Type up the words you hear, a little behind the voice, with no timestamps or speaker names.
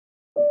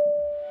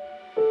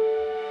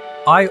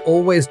I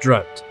always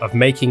dreamt of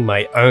making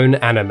my own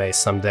anime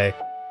someday.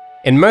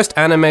 In most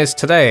animes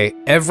today,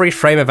 every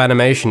frame of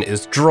animation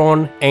is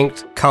drawn,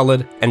 inked,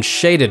 colored, and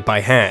shaded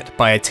by hand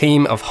by a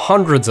team of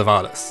hundreds of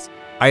artists.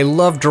 I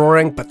love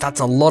drawing, but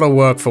that's a lot of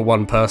work for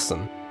one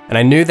person, and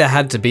I knew there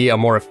had to be a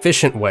more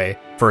efficient way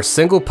for a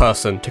single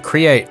person to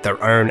create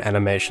their own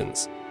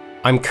animations.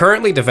 I'm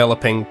currently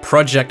developing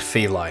Project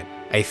Feline,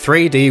 a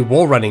 3D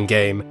wall running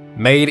game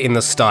made in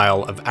the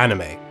style of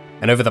anime.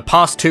 And over the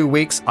past 2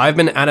 weeks, I've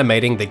been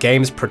animating the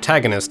game's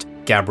protagonist,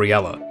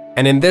 Gabriella.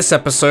 And in this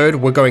episode,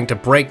 we're going to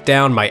break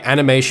down my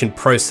animation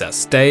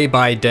process day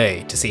by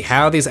day to see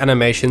how these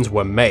animations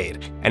were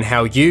made, and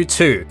how you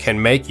too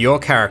can make your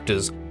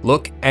characters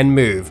look and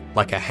move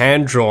like a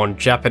hand-drawn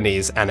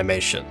Japanese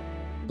animation.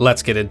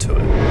 Let's get into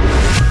it.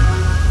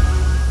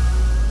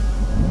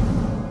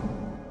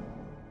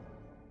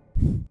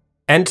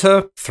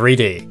 Enter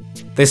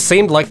 3D. This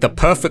seemed like the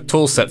perfect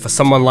toolset for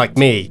someone like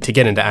me to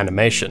get into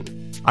animation.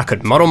 I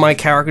could model my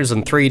characters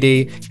in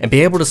 3D and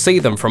be able to see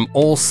them from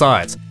all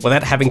sides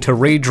without having to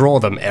redraw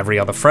them every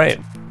other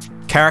frame.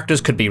 Characters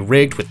could be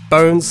rigged with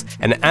bones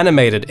and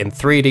animated in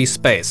 3D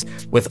space,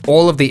 with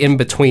all of the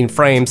in-between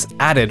frames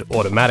added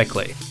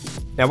automatically.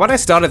 Now, when I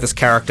started this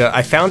character,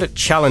 I found it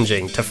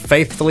challenging to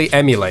faithfully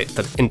emulate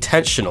the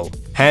intentional,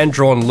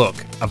 hand-drawn look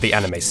of the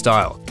anime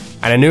style,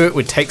 and I knew it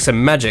would take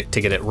some magic to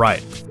get it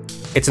right.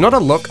 It's not a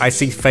look I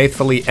see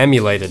faithfully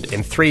emulated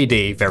in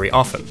 3D very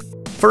often.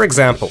 For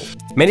example,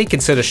 many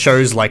consider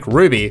shows like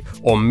RWBY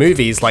or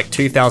movies like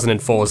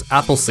 2004's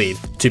Appleseed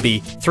to be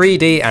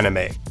 3D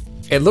anime.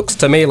 It looks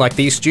to me like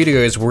these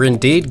studios were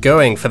indeed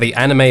going for the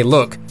anime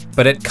look,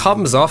 but it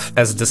comes off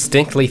as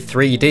distinctly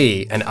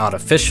 3D and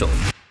artificial.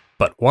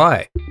 But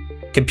why?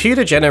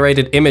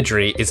 Computer-generated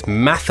imagery is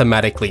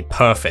mathematically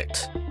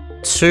perfect.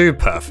 Too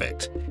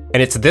perfect.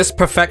 And it's this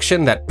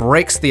perfection that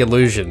breaks the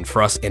illusion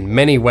for us in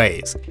many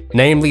ways,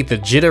 namely the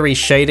jittery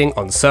shading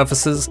on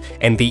surfaces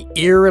and the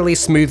eerily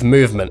smooth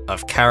movement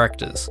of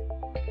characters.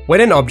 When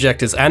an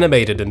object is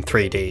animated in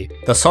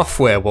 3D, the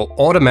software will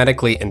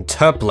automatically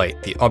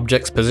interpolate the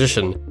object's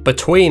position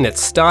between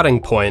its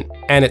starting point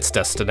and its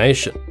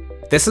destination.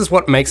 This is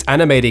what makes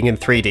animating in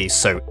 3D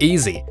so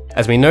easy,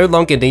 as we no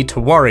longer need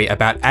to worry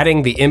about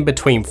adding the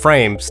in-between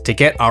frames to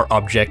get our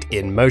object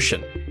in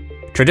motion.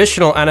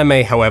 Traditional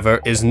anime, however,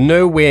 is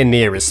nowhere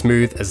near as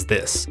smooth as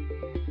this.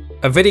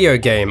 A video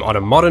game on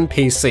a modern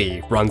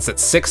PC runs at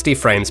 60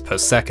 frames per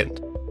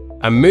second.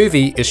 A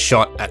movie is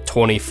shot at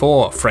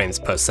 24 frames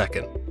per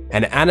second.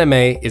 And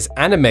anime is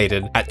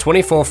animated at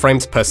 24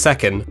 frames per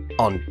second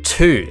on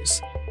 2s.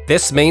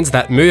 This means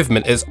that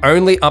movement is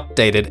only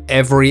updated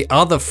every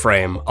other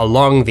frame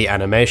along the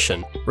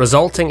animation,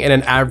 resulting in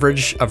an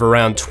average of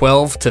around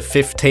 12 to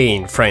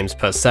 15 frames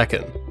per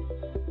second.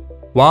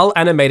 While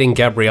animating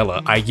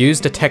Gabriella, I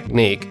used a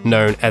technique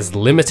known as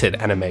limited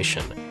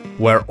animation,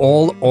 where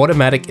all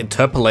automatic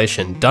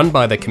interpolation done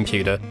by the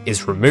computer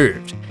is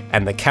removed,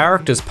 and the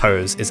character's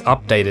pose is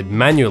updated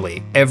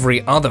manually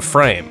every other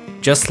frame,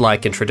 just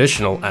like in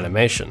traditional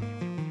animation.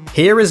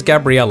 Here is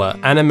Gabriella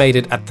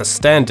animated at the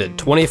standard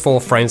 24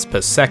 frames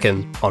per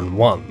second on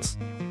 1s,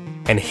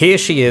 and here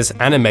she is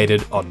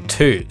animated on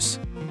 2s.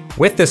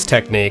 With this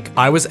technique,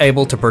 I was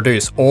able to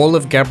produce all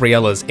of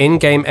Gabriella's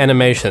in-game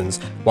animations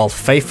while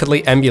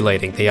faithfully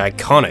emulating the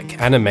iconic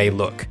anime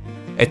look.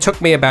 It took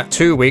me about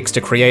 2 weeks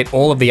to create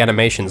all of the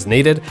animations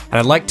needed, and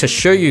I'd like to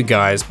show you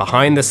guys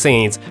behind the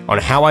scenes on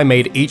how I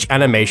made each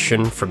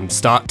animation from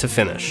start to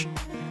finish.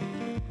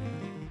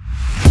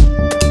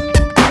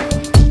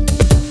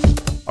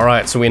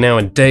 Alright, so we're now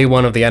in day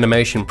 1 of the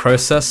animation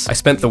process. I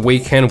spent the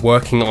weekend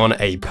working on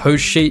a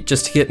pose sheet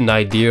just to get an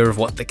idea of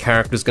what the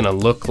character's gonna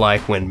look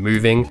like when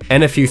moving,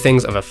 and a few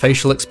things of her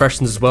facial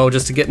expressions as well,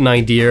 just to get an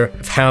idea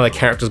of how the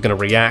character's gonna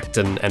react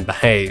and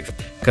behave.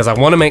 Because I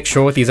want to make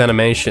sure with these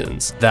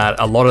animations that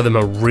a lot of them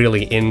are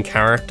really in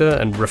character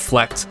and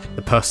reflect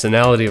the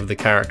personality of the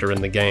character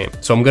in the game.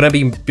 So I'm going to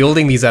be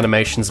building these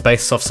animations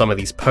based off some of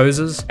these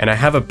poses, and I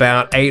have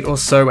about 8 or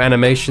so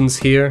animations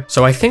here.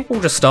 So I think we'll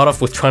just start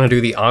off with trying to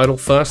do the idle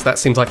first. That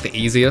seems like the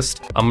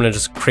easiest. I'm going to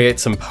just create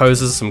some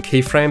poses, some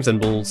keyframes,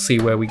 and we'll see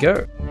where we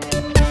go.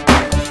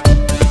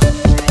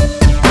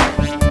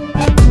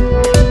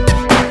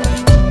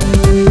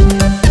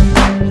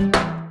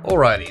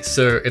 Alrighty,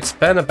 so it's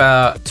been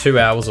about 2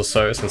 hours or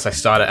so since I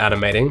started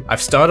animating.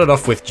 I've started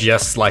off with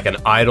just like an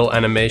idle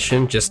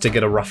animation just to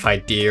get a rough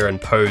idea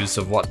and pose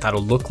of what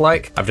that'll look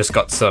like. I've just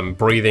got some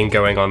breathing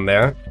going on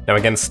there. Now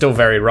again, still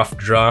very rough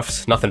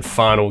drafts, nothing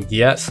final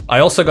yet. I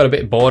also got a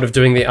bit bored of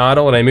doing the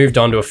idle and I moved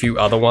on to a few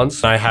other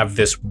ones. I have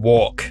this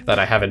walk that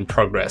I have in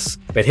progress,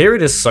 but here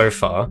it is so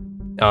far.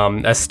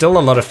 There's still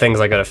a lot of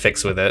things I gotta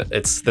fix with it.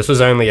 This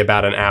was only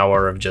about an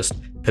hour of just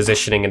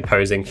positioning and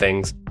posing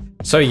things.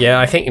 So yeah,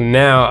 I think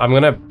now I'm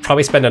gonna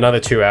probably spend another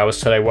 2 hours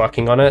today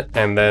working on it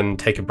and then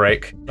take a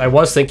break. I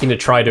was thinking to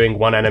try doing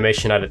one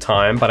animation at a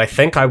time, but I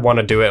think I want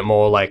to do it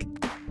more like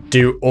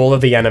do all of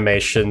the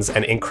animations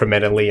and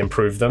incrementally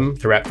improve them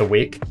throughout the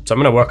week. So I'm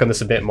gonna work on this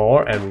a bit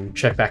more and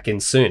check back in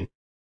soon.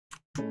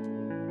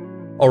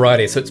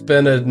 Alrighty, so it's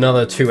been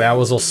another 2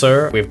 hours or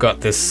so. We've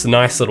got this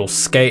nice little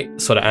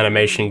skate sort of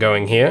animation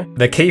going here.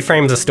 The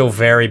keyframes are still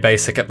very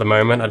basic at the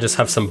moment. I just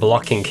have some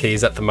blocking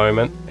keys at the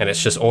moment, and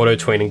it's just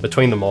auto-tweening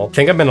between them all. I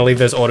think I'm gonna leave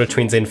those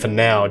auto-tweens in for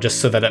now, just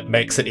so that it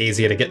makes it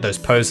easier to get those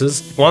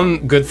poses.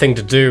 One good thing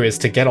to do is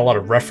to get a lot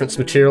of reference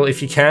material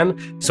if you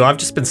can. So I've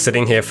just been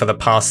sitting here for the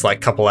past like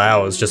couple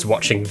hours just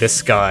watching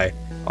this guy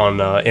on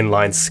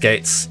inline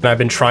skates. And I've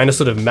been trying to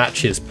sort of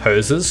match his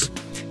poses.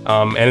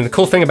 And the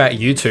cool thing about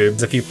YouTube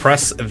is if you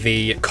press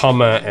the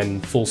comma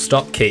and full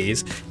stop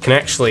keys, you can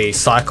actually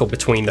cycle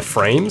between the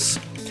frames.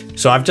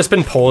 So I've just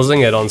been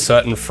pausing it on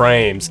certain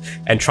frames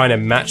and trying to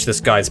match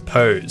this guy's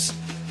pose.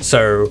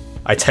 So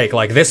I take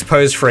like this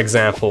pose for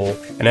example,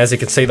 and as you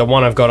can see the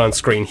one I've got on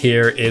screen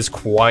here is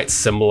quite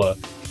similar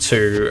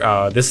to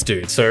this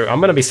dude. So I'm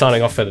gonna be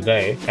signing off for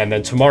today, and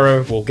then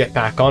tomorrow we'll get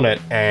back on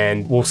it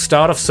and we'll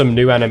start off some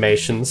new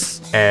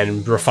animations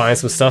and refine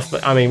some stuff,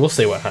 but I mean, we'll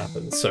see what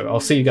happens. So I'll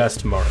see you guys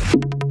tomorrow.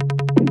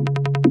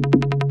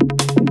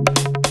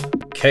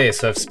 Okay,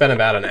 so I've spent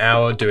about an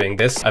hour doing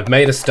this. I've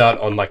made a start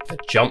on like the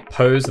jump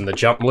pose and the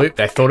jump loop.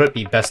 I thought it'd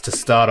be best to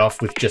start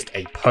off with just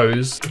a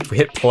pose. If we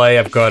hit play,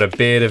 I've got a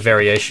bit of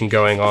variation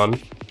going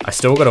on. I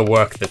still got to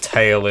work the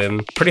tail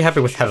in. Pretty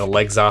happy with how the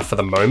legs are for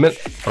the moment,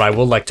 but I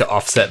will like to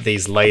offset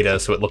these later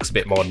so it looks a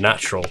bit more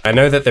natural. I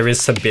know that there is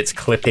some bits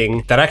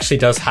clipping. That actually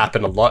does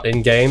happen a lot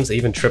in games.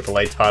 Even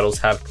AAA titles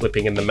have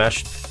clipping in the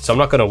mesh, so I'm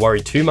not going to worry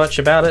too much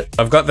about it.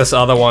 I've got this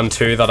other one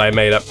too that I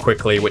made up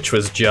quickly, which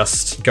was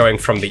just going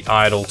from the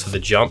idle to the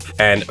jump.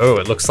 And oh,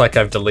 it looks like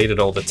I've deleted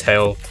all the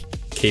tail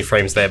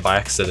keyframes there by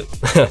accident.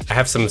 I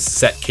have some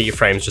set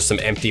keyframes, just some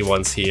empty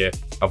ones here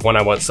of when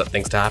I want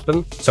something to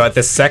happen. So at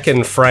the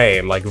second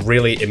frame, like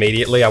really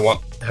immediately, I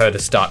want her to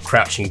start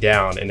crouching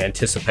down in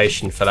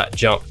anticipation for that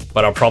jump,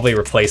 but I'll probably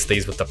replace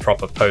these with the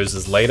proper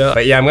poses later.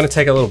 But yeah, I'm gonna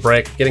take a little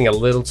break, getting a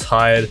little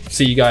tired.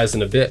 See you guys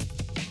in a bit.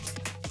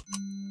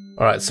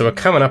 Alright, so we're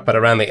coming up at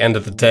around the end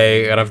of the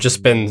day, and I've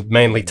just been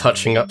mainly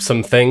touching up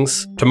some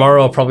things.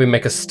 Tomorrow I'll probably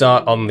make a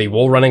start on the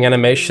wall running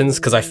animations,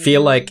 because I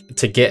feel like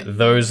to get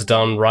those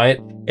done right,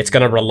 it's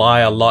going to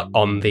rely a lot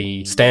on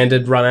the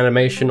standard run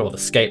animation or the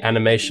skate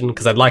animation,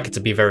 because I'd like it to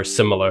be very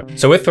similar.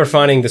 So with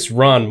refining this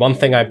run, one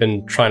thing I've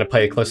been trying to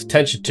pay close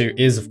attention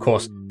to is, of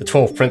course, the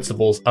 12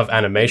 principles of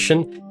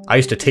animation. I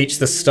used to teach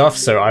this stuff,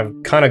 so I've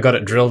kind of got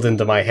it drilled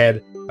into my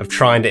head of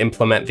trying to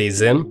implement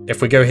these in.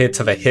 If we go here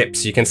to the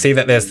hips, you can see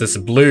that there's this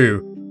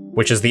blue,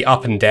 which is the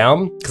up and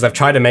down, because I've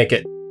tried to make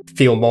it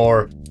feel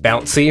more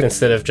bouncy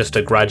instead of just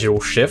a gradual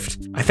shift.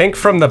 I think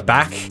from the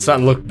back, it's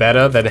starting to look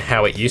better than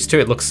how it used to.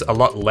 It looks a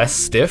lot less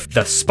stiff.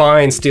 The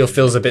spine still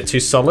feels a bit too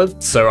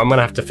solid, so I'm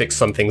gonna have to fix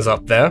some things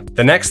up there.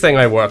 The next thing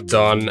I worked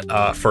on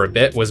for a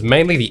bit was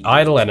mainly the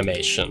idle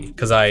animation,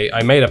 because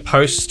I made a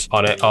post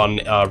on it on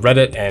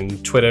Reddit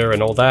and Twitter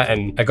and all that,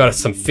 and I got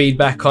some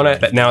feedback on it,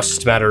 but now it's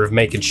just a matter of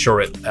making sure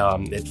it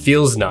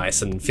feels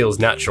nice and feels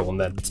natural and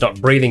that it's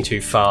not breathing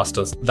too fast.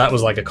 That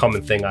was like a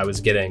common thing I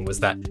was getting, was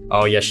that,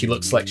 oh yeah, she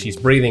looks like she's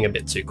breathing a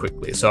bit too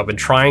quickly. So I've been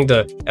trying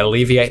to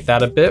alleviate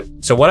that a bit.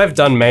 So what I've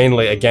done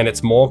mainly, again,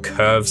 it's more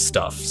curve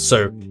stuff.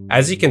 So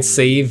as you can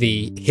see,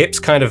 the hips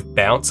kind of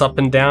bounce up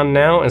and down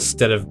now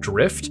instead of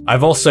drift.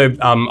 I've also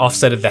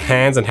offsetted the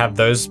hands and have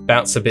those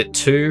bounce a bit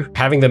too.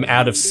 Having them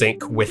out of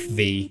sync with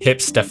the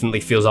hips definitely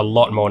feels a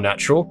lot more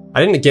natural.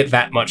 I didn't get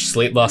that much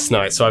sleep last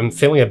night, so I'm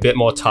feeling a bit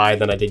more tired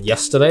than I did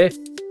yesterday.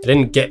 I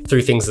didn't get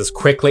through things as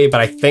quickly,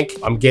 but I think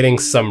I'm getting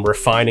some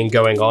refining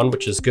going on,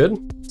 which is good.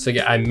 So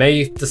yeah, I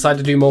may decide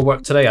to do more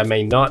work today, I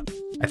may not.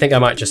 I think I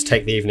might just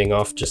take the evening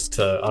off just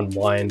to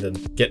unwind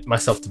and get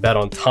myself to bed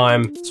on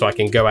time so I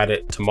can go at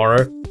it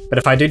tomorrow. But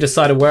if I do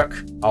decide to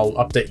work, I'll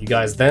update you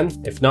guys then.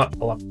 If not,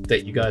 I'll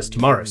update you guys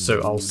tomorrow.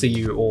 So I'll see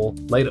you all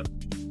later.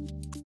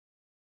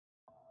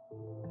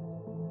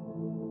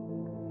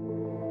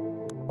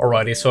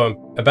 Alrighty, so I'm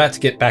about to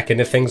get back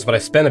into things, but I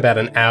spent about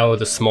an hour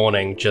this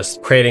morning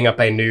just creating up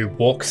a new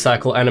walk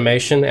cycle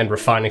animation and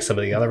refining some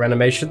of the other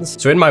animations.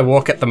 So in my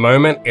walk at the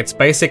moment, it's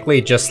basically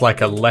just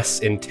like a less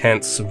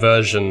intense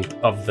version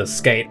of the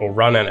skate or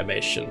run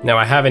animation. Now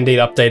I have indeed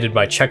updated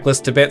my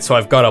checklist a bit, so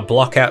I've got a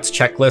blockouts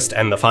checklist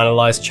and the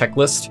finalized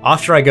checklist.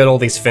 After I get all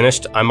these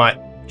finished, I might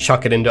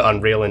chuck it into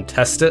Unreal and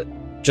test it,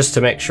 just to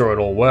make sure it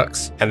all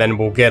works, and then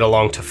we'll get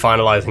along to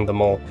finalizing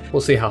them all.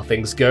 We'll see how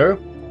things go.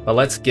 But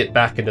let's get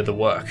back into the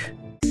work.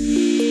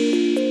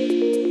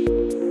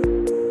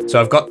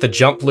 So I've got the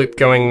jump loop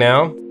going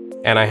now,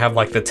 and I have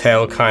like the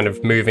tail kind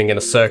of moving in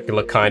a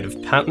circular kind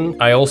of pattern.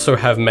 I also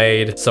have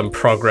made some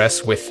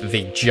progress with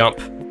the jump,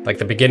 like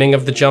the beginning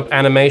of the jump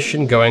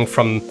animation, going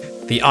from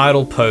the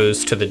idle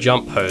pose to the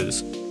jump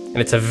pose. And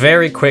it's a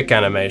very quick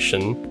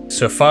animation.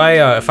 So if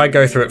I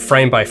go through it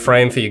frame by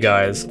frame for you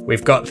guys,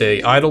 we've got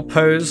the idle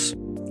pose.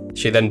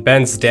 She then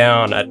bends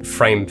down at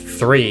frame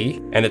 3,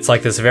 and it's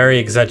like this very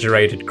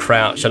exaggerated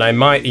crouch, and I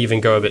might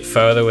even go a bit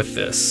further with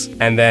this.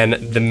 And then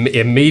the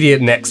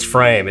immediate next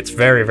frame, it's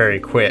very, very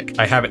quick.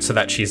 I have it so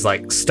that she's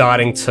like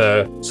starting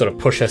to sort of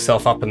push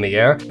herself up in the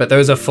air, but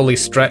those are fully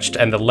stretched,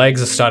 and the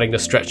legs are starting to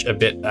stretch a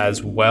bit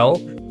as well.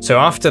 So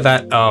after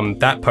that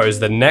that pose,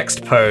 the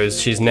next pose,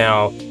 she's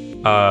now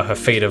her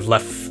feet have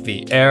left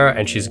the air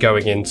and she's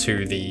going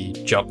into the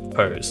jump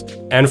pose.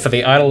 And for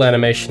the idle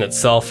animation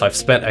itself, I've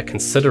spent a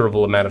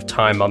considerable amount of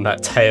time on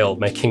that tail,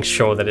 making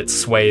sure that it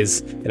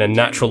sways in a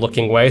natural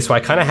looking way. So I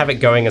kind of have it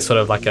going as sort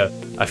of like a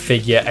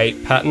figure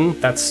 8 pattern.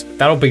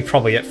 That'll be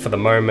probably it for the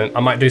moment.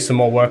 I might do some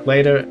more work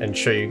later and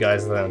show you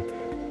guys then.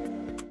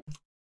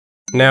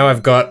 Now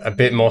I've got a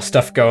bit more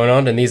stuff going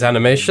on in these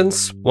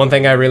animations. One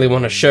thing I really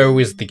want to show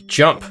is the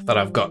jump that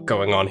I've got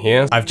going on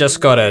here. I've just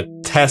got a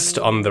test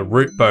on the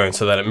root bone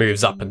so that it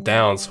moves up and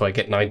down so I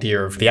get an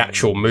idea of the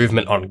actual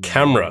movement on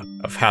camera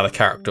of how the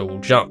character will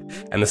jump.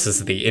 And this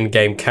is the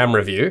in-game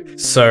camera view.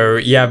 So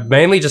yeah, I've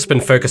mainly just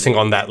been focusing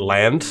on that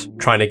land,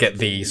 trying to get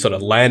the sort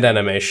of land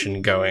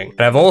animation going.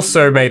 And I've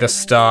also made a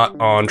start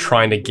on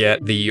trying to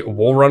get the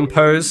wall run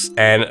pose,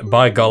 and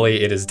by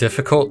golly, it is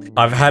difficult.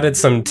 I've added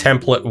some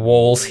template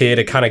walls here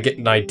to kind of get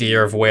an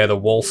idea of where the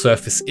wall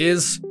surface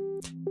is.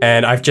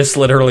 And I've just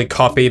literally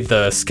copied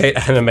the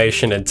skate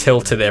animation and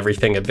tilted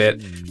everything a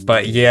bit.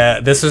 But yeah,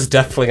 this is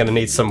definitely going to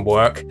need some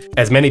work.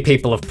 As many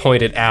people have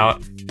pointed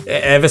out,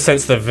 ever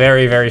since the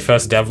very, very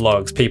first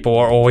devlogs, people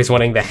are always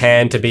wanting the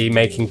hand to be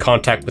making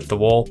contact with the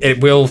wall.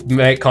 It will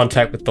make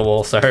contact with the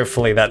wall, so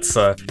hopefully that's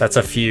a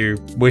few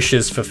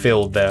wishes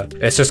fulfilled there.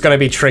 It's just going to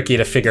be tricky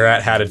to figure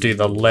out how to do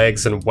the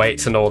legs and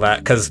weights and all that,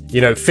 because,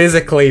 you know,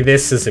 physically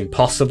this is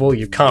impossible.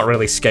 You can't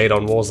really skate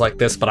on walls like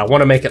this, but I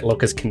want to make it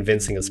look as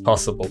convincing as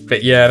possible.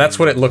 But yeah, that's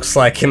what it looks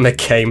like in the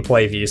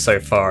gameplay view so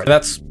far.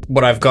 That's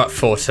what I've got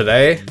for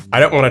today. I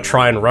don't want to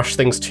try and rush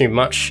things too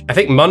much. I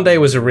think Monday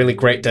was a really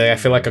great day. I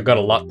feel like I got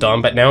a lot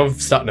done, but now I'm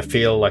starting to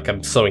feel like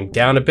I'm slowing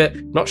down a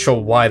bit. Not sure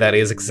why that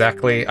is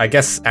exactly. I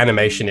guess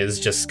animation is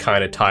just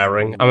kind of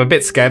tiring. I'm a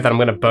bit scared that I'm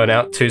going to burn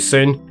out too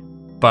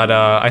soon, but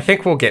I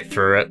think we'll get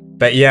through it.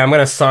 But yeah, I'm going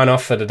to sign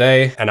off for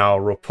today and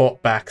I'll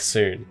report back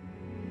soon.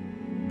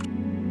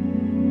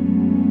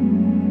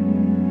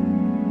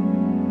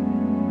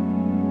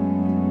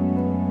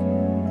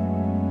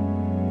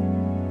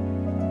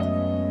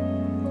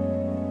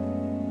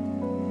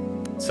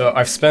 So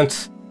I've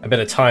spent a bit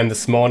of time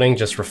this morning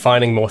just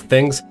refining more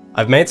things.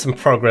 I've made some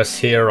progress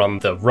here on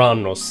the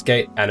run or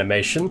skate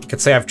animation. You could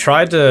say I've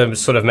tried to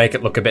sort of make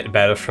it look a bit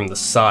better from the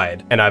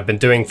side, and I've been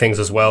doing things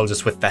as well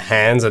just with the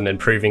hands and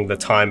improving the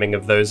timing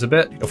of those a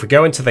bit. If we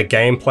go into the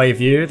gameplay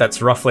view,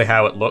 that's roughly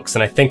how it looks,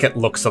 and I think it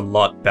looks a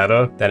lot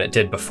better than it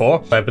did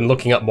before. I've been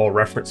looking up more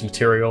reference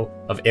material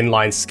of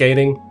inline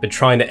skating, been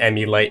trying to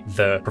emulate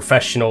the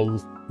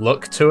professional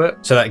look to it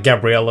so that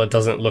Gabriella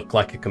doesn't look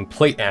like a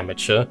complete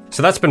amateur.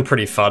 So that's been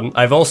pretty fun.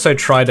 I've also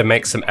tried to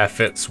make some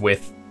efforts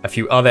with a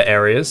few other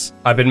areas.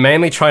 I've been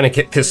mainly trying to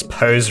get this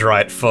pose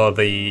right for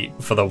the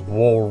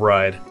wall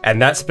ride,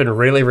 and that's been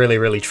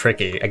really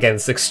tricky. Again,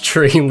 it's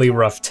extremely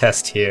rough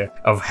test here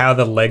of how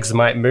the legs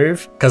might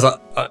move, because I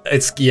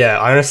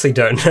honestly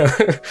don't know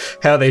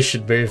how they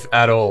should move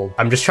at all.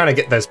 I'm just trying to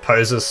get those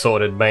poses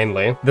sorted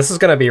mainly. This is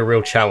going to be a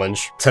real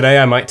challenge. Today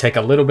I might take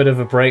a little bit of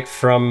a break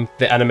from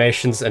the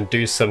animations and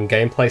do some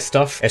gameplay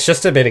stuff. It's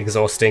just a bit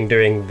exhausting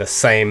doing the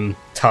same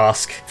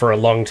task for a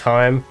long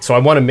time, so I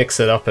want to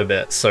mix it up a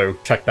bit, so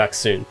check back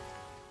soon.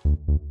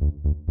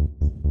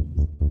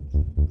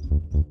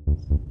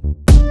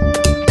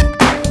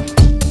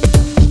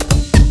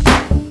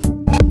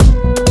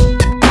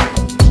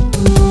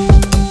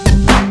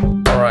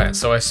 Alright,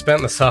 so I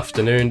spent this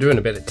afternoon doing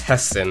a bit of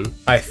testing.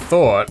 I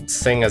thought,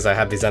 seeing as I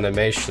had these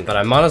animations, that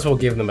I might as well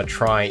give them a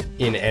try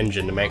in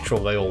engine to make sure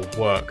they all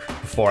work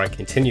before I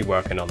continue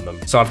working on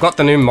them. So I've got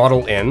the new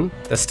model in.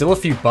 There's still a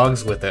few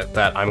bugs with it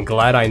that I'm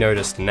glad I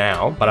noticed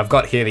now, but I've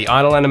got here the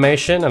idle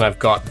animation, and I've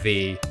got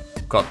the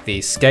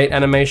skate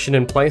animation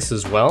in place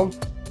as well.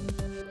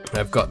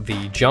 I've got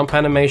the jump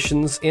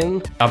animations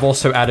in. I've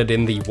also added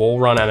in the wall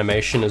run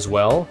animation as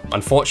well.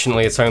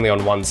 Unfortunately, it's only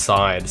on one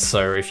side,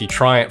 so if you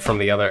try it from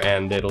the other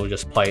end, it'll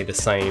just play the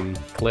same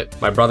clip.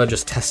 My brother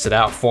just tested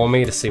out for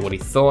me to see what he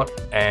thought,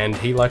 and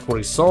he liked what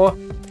he saw.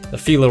 A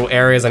few little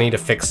areas I need to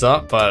fix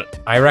up, but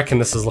I reckon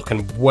this is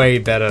looking way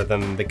better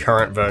than the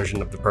current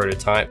version of the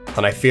prototype,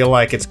 and I feel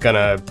like it's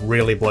gonna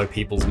really blow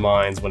people's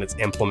minds when it's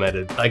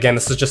implemented. Again,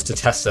 this is just to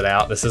test it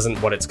out. This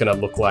isn't what it's gonna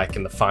look like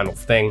in the final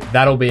thing.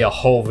 That'll be a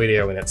whole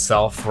video in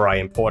itself where I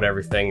import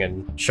everything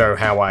and show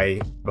how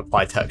I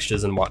apply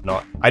textures and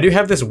whatnot. I do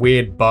have this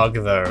weird bug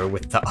though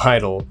with the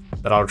idle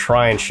that I'll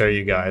try and show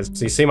you guys.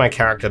 So you see my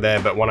character there,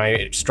 but when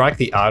I strike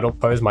the idle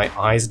pose, my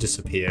eyes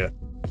disappear.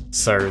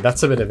 So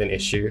that's a bit of an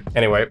issue.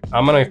 Anyway,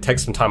 I'm gonna take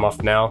some time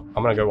off now.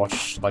 I'm gonna go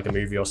watch like a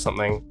movie or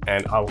something,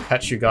 and I will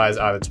catch you guys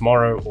either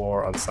tomorrow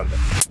or on Sunday.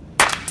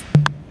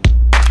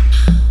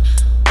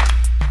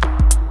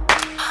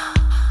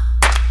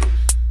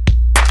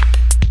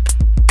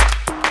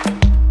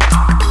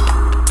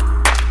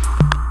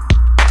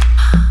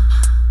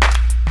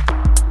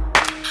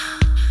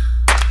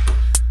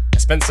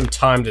 Spent some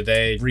time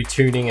today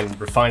retuning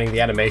and refining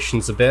the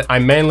animations a bit.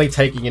 I'm mainly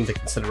taking into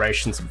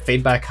consideration some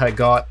feedback I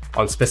got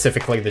on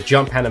specifically the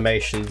jump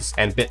animations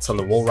and bits on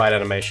the wall ride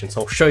animation,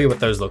 so I'll show you what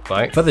those look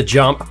like. For the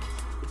jump,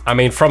 I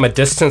mean, from a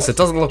distance, it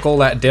doesn't look all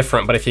that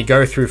different, but if you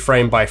go through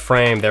frame by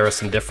frame, there are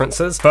some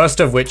differences. First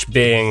of which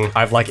being,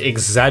 I've like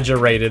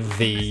exaggerated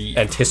the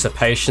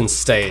anticipation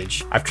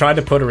stage. I've tried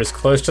to put her as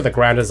close to the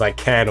ground as I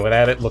can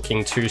without it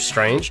looking too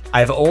strange.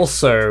 I've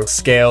also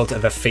scaled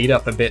the feet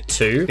up a bit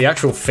too. The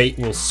actual feet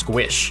will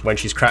squish when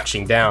she's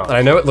crouching down. And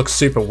I know it looks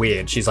super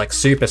weird. She's like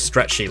super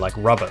stretchy, like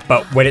rubber.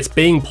 But when it's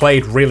being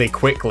played really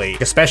quickly,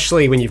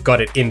 especially when you've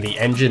got it in the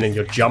engine and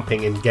you're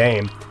jumping in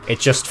game, it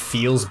just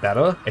feels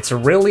better. It's a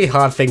really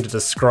hard thing to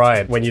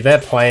describe. When you're there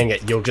playing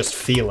it, you'll just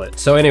feel it.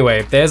 So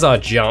anyway, there's our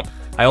jump.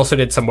 I also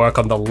did some work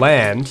on the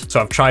land, so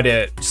I've tried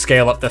to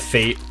scale up the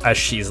feet as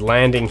she's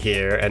landing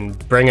here and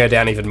bring her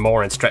down even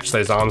more and stretch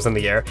those arms in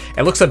the air.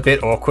 It looks a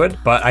bit awkward,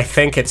 but I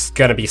think it's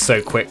gonna be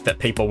so quick that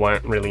people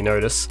won't really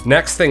notice.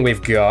 Next thing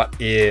we've got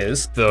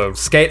is the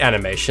skate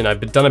animation. I've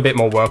done a bit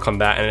more work on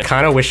that, and I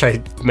kind of wish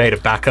I made a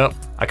backup.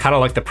 I kind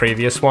of like the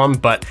previous one,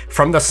 but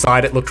from the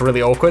side it looked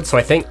really awkward, so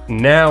I think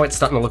now it's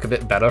starting to look a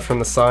bit better from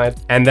the side.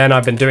 And then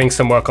I've been doing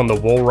some work on the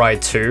wall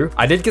ride too.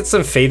 I did get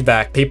some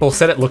feedback. People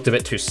said it looked a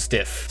bit too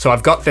stiff. So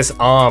I've got this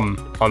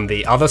arm on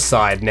the other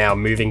side now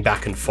moving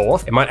back and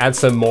forth. It might add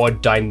some more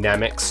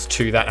dynamics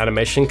to that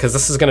animation, because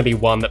this is going to be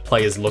one that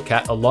players look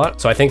at a lot.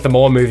 So I think the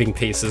more moving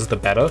pieces, the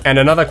better. And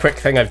another quick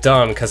thing I've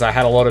done, because I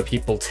had a lot of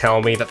people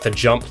tell me that the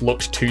jump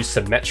looked too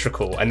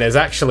symmetrical, and there's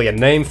actually a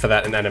name for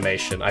that in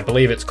animation. I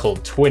believe it's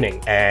called twinning.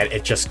 And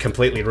it just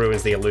completely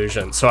ruins the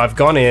illusion. So I've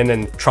gone in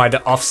and tried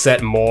to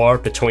offset more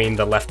between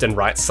the left and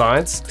right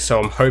sides. So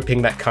I'm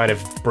hoping that kind of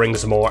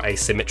brings more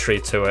asymmetry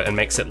to it and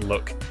makes it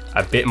look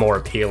a bit more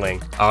appealing.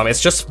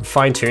 It's just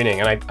fine tuning,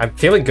 and I'm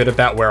feeling good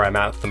about where I'm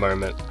at the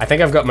moment. I think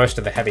I've got most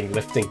of the heavy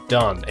lifting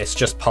done. It's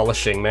just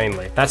polishing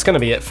mainly. That's gonna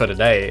be it for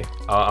today.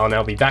 I'll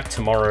now be back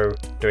tomorrow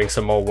doing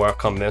some more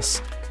work on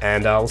this,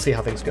 and we'll see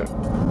how things go.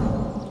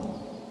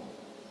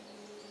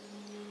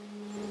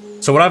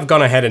 So what I've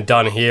gone ahead and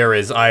done here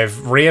is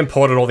I've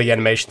re-imported all the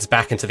animations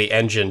back into the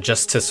engine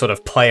just to sort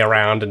of play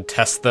around and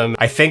test them.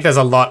 I think there's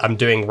a lot I'm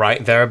doing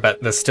right there,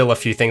 but there's still a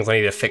few things I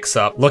need to fix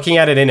up. Looking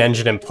at it in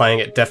engine and playing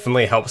it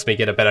definitely helps me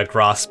get a better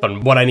grasp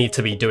on what I need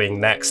to be doing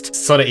next.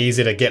 It's sort of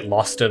easy to get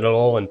lost in it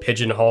all and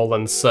pigeonhole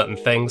in certain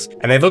things.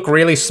 And they look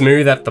really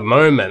smooth at the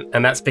moment,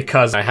 and that's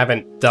because I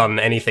haven't done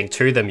anything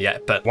to them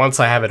yet. But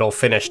once I have it all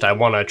finished, I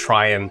want to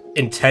try and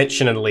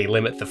intentionally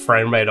limit the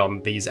frame rate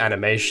on these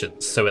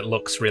animations so it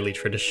looks really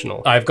traditional.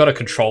 I've got a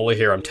controller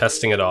here I'm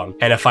testing it on,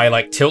 and if I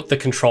like tilt the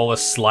controller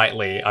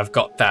slightly, I've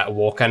got that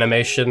walk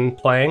animation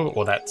playing,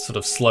 or that sort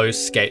of slow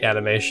skate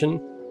animation.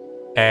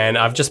 And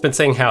I've just been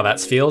seeing how that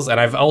feels, and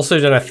I've also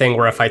done a thing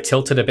where if I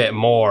tilt it a bit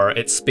more,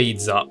 it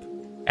speeds up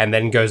and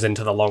then goes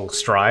into the long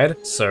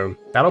stride. So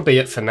that'll be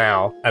it for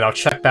now, and I'll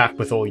check back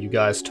with all you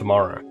guys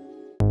tomorrow.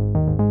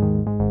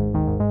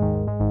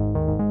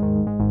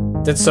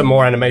 Did some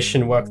more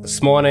animation work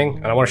this morning,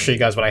 and I want to show you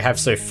guys what I have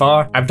so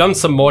far. I've done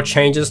some more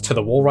changes to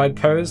the wall ride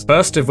pose,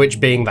 first of which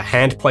being the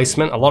hand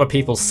placement. A lot of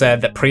people said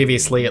that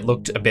previously it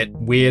looked a bit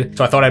weird,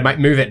 so I thought I might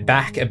move it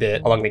back a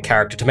bit along the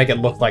character to make it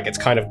look like it's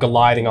kind of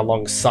gliding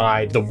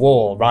alongside the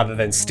wall rather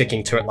than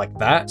sticking to it like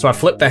that. So I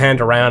flipped the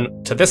hand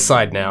around to this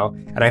side now,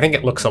 and I think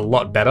it looks a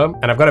lot better,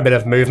 and I've got a bit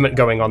of movement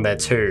going on there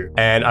too.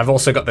 And I've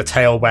also got the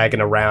tail wagging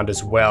around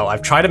as well.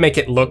 I've tried to make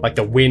it look like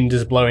the wind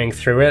is blowing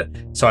through it,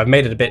 so I've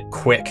made it a bit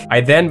quick.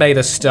 I then made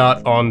a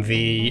start on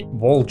the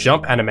wall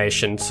jump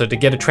animation, so to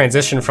get a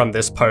transition from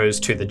this pose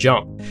to the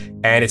jump.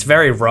 And it's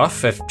very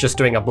rough if just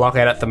doing a block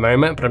out at the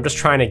moment, but I'm just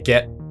trying to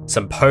get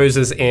some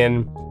poses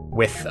in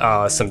with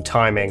some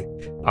timing.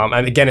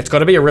 And again, it's got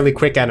to be a really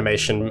quick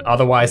animation,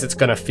 otherwise it's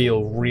going to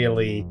feel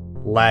really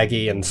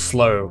laggy and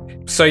slow.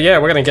 So yeah,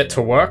 we're going to get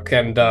to work,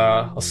 and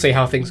I'll see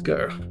how things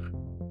go.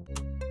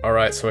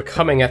 Alright, so we're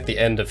coming at the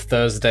end of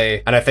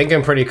Thursday, and I think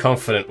I'm pretty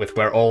confident with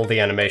where all the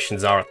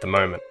animations are at the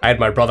moment. I had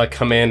my brother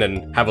come in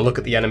and have a look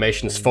at the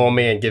animations for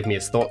me and give me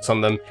his thoughts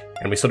on them,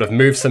 and we sort of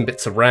moved some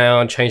bits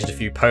around, changed a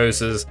few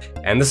poses,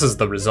 and this is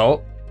the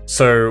result.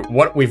 So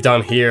what we've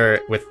done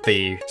here with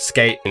the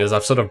skate is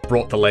I've sort of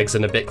brought the legs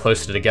in a bit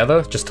closer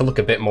together just to look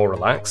a bit more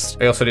relaxed.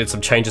 I also did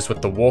some changes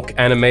with the walk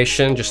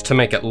animation just to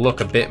make it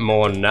look a bit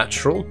more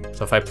natural.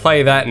 So if I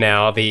play that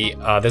now,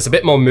 there's a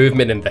bit more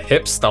movement in the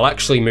hips. They'll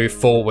actually move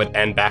forward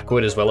and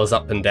backward as well as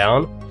up and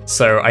down.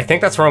 So I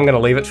think that's where I'm going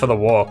to leave it for the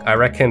walk. I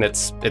reckon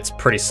it's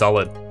pretty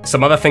solid.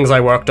 Some other things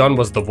I worked on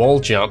was the wall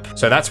jump.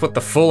 So that's what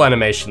the full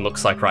animation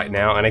looks like right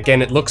now. And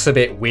again, it looks a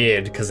bit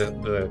weird because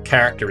the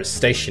character is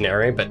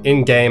stationary, but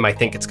in game, I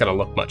think it's going to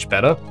look much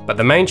better. But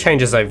the main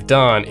changes I've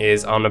done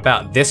is on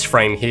about this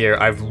frame here,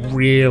 I've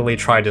really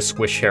tried to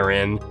squish her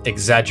in,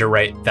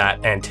 exaggerate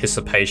that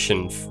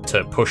anticipation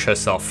to push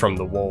herself from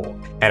the wall.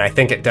 And I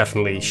think it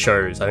definitely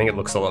shows. I think it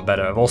looks a lot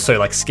better. I've also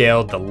like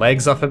scaled the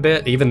legs up a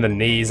bit, even the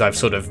knees, I've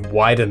sort of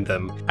widened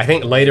them. I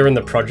think later in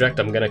the project,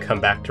 I'm going to come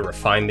back to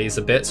refine these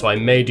a bit. So I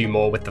may do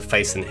more with the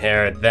face and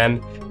hair then,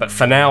 but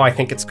for now I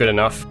think it's good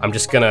enough. I'm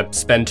just gonna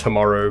spend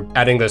tomorrow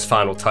adding those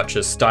final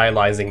touches,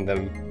 stylizing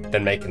them,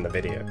 then making the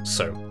video.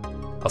 So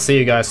I'll see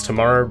you guys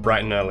tomorrow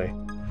bright and early.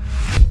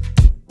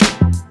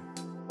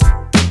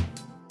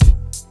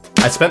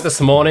 I spent this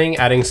morning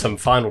adding some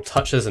final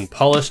touches and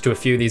polish to a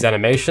few of these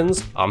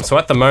animations. So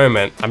at the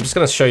moment, I'm just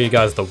gonna show you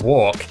guys the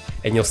walk,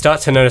 and you'll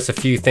start to notice a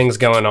few things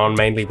going on,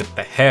 mainly with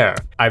the hair.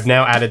 I've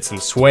now added some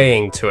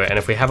swaying to it, and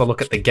if we have a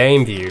look at the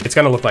game view, it's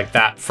gonna look like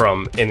that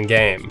from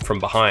in-game, from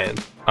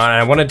behind. And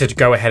I wanted to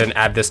go ahead and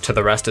add this to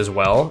the rest as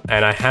well,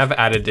 and I have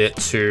added it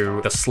to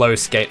the slow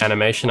skate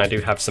animation. I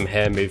do have some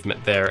hair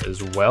movement there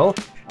as well.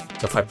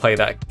 So if I play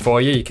that for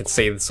you, you can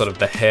see sort of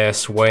the hair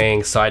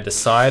swaying side to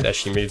side as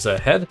she moves her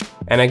head.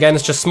 And again,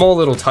 it's just small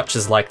little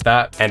touches like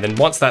that. And then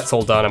once that's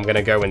all done, I'm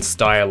gonna go and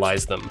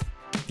stylize them.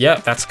 Yeah,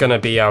 that's gonna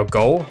be our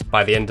goal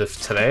by the end of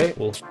today.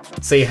 We'll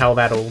see how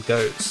that all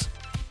goes.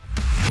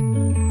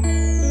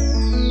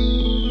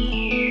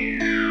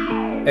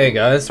 Hey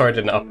guys, sorry I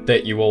didn't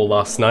update you all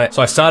last night.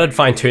 So I started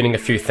fine-tuning a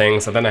few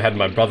things, and then I had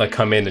my brother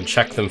come in and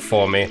check them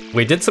for me.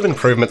 We did some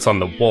improvements on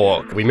the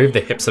walk. We moved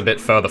the hips a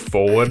bit further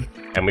forward,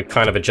 and we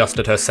kind of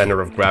adjusted her center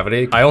of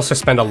gravity. I also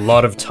spent a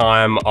lot of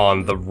time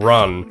on the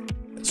run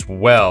as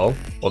well,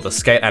 or the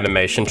skate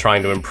animation,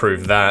 trying to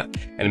improve that,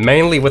 and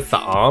mainly with the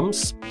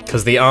arms,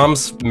 because the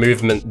arms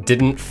movement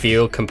didn't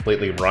feel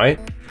completely right.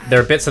 There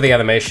are bits of the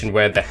animation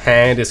where the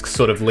hand is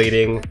sort of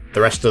leading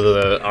the rest of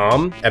the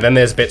arm, and then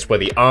there's bits where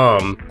the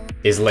arm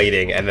is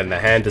leading and then the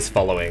hand is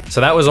following.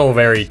 So that was all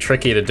very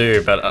tricky to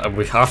do, but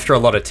after a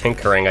lot of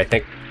tinkering, I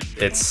think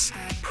it's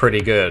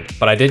pretty good.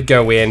 But I did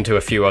go into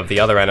a few of the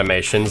other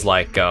animations,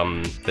 like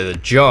the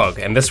jog,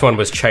 and this one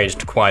was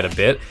changed quite a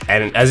bit.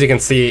 And as you can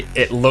see,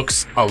 it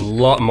looks a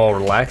lot more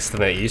relaxed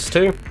than it used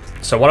to.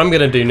 So what I'm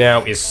gonna do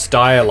now is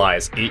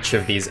stylize each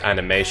of these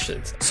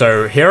animations.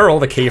 So here are all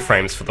the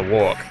keyframes for the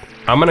walk.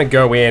 I'm gonna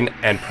go in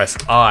and press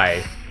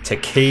I to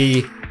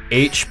key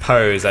each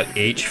pose at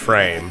each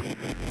frame.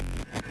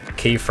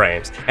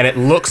 Keyframes, and it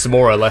looks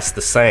more or less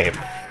the same.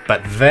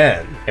 But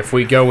then, if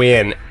we go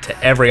in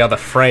to every other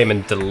frame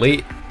and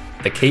delete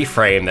the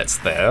keyframe that's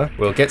there,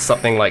 we'll get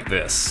something like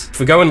this. If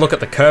we go and look at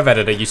the curve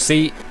editor, you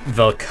see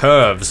the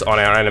curves on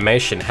our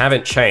animation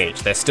haven't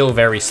changed. They're still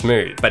very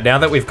smooth. But now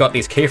that we've got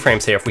these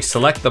keyframes here, if we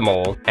select them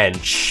all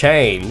and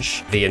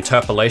change the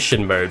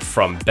interpolation mode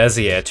from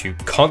Bezier to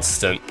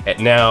constant, it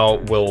now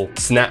will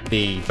snap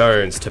the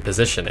bones to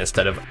position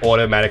instead of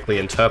automatically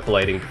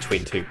interpolating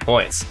between 2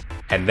 points.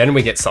 And then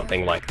we get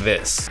something like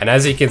this. And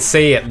as you can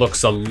see, it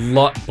looks a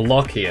lot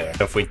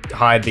blockier. If we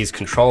hide these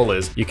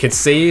controllers, you can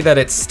see that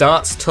it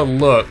starts to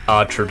look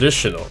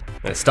traditional.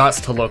 And it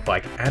starts to look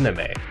like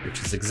anime, which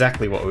is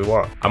exactly what we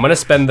want. I'm gonna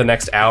spend the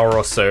next hour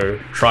or so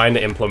trying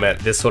to implement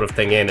this sort of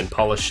thing in and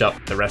polish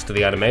up the rest of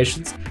the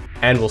animations,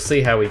 and we'll see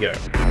how we go.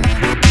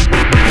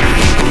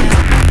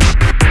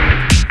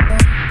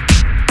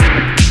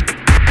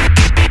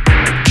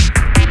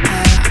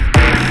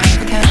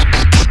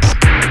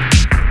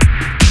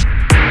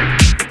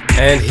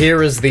 And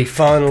here is the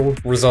final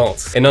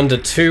result. In under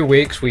 2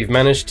 weeks, we've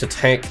managed to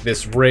take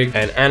this rig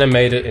and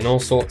animate it in all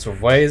sorts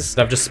of ways.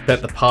 I've just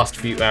spent the past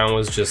few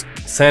hours just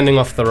sanding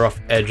off the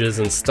rough edges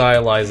and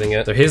stylizing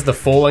it. So here's the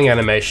falling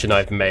animation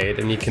I've made,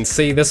 and you can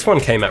see this one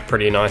came out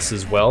pretty nice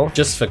as well.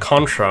 Just for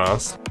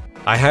contrast,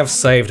 I have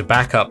saved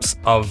backups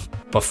of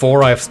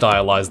before I've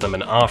stylized them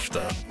and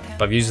after.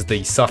 I've used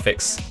the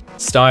suffix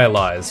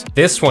stylized.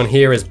 This one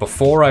here is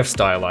before I've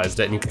stylized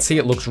it, and you can see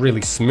it looks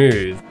really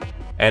smooth.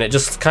 And it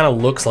just kind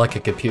of looks like a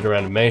computer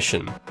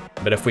animation.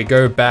 But if we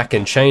go back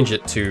and change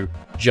it to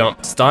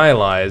jump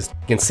stylized,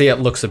 you can see it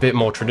looks a bit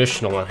more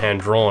traditional and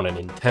hand-drawn and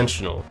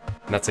intentional.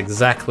 And that's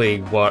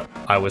exactly what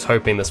I was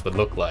hoping this would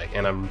look like,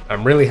 and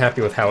I'm really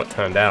happy with how it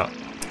turned out.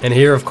 And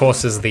here, of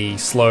course, is the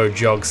slow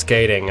jog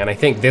skating, and I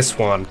think this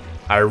one,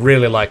 I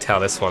really liked how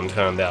this one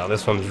turned out.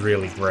 This one's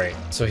really great.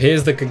 So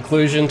here's the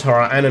conclusion to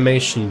our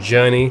animation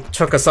journey. It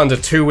took us under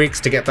 2 weeks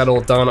to get that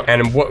all done.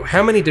 And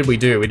how many did we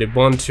do? We did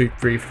 1, 2,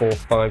 3, 4,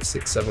 5,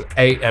 6, 7,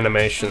 8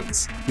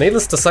 animations.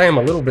 Needless to say, I'm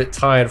a little bit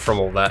tired from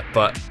all that,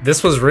 but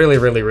this was really,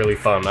 really, really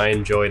fun. I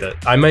enjoyed it.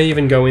 I may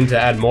even go in to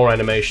add more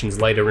animations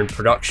later in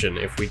production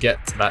if we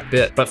get to that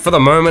bit. But for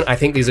the moment, I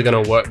think these are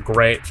gonna work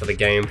great for the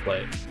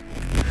gameplay.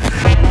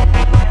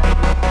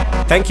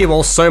 Thank you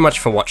all so much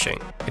for watching.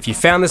 If you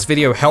found this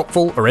video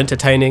helpful or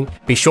entertaining,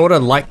 be sure to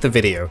like the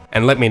video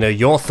and let me know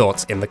your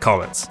thoughts in the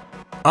comments.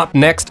 Up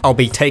next, I'll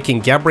be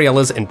taking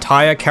Gabriella's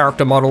entire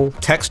character model,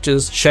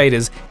 textures,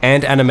 shaders,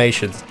 and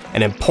animations,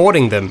 and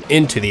importing them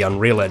into the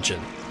Unreal Engine.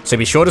 So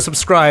be sure to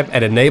subscribe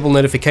and enable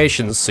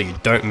notifications so you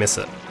don't miss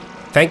it.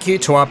 Thank you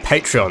to our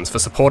Patreons for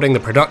supporting the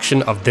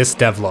production of this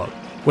devlog.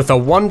 With a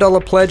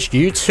 $1 pledge,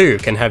 you too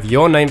can have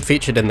your name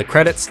featured in the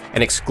credits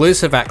and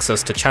exclusive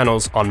access to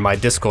channels on my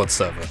Discord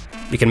server.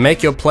 You can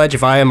make your pledge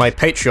via my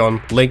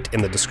Patreon, linked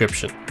in the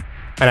description.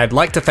 And I'd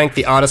like to thank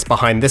the artist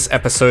behind this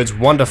episode's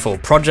wonderful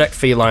Project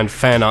Feline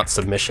fan art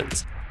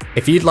submissions.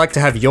 If you'd like to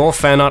have your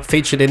fan art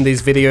featured in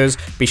these videos,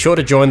 be sure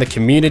to join the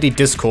community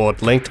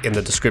Discord linked in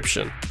the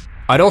description.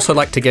 I'd also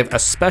like to give a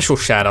special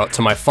shout out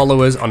to my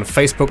followers on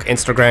Facebook,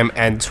 Instagram,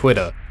 and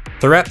Twitter.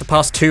 Throughout the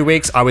past 2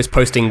 weeks, I was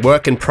posting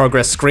work in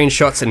progress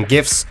screenshots and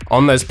GIFs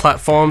on those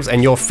platforms,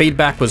 and your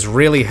feedback was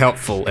really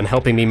helpful in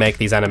helping me make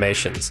these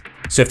animations.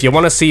 So if you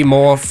want to see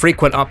more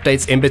frequent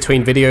updates in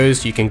between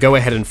videos, you can go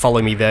ahead and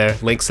follow me there,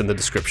 links in the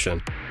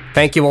description.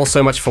 Thank you all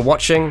so much for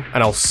watching,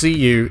 and I'll see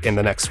you in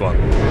the next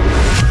one.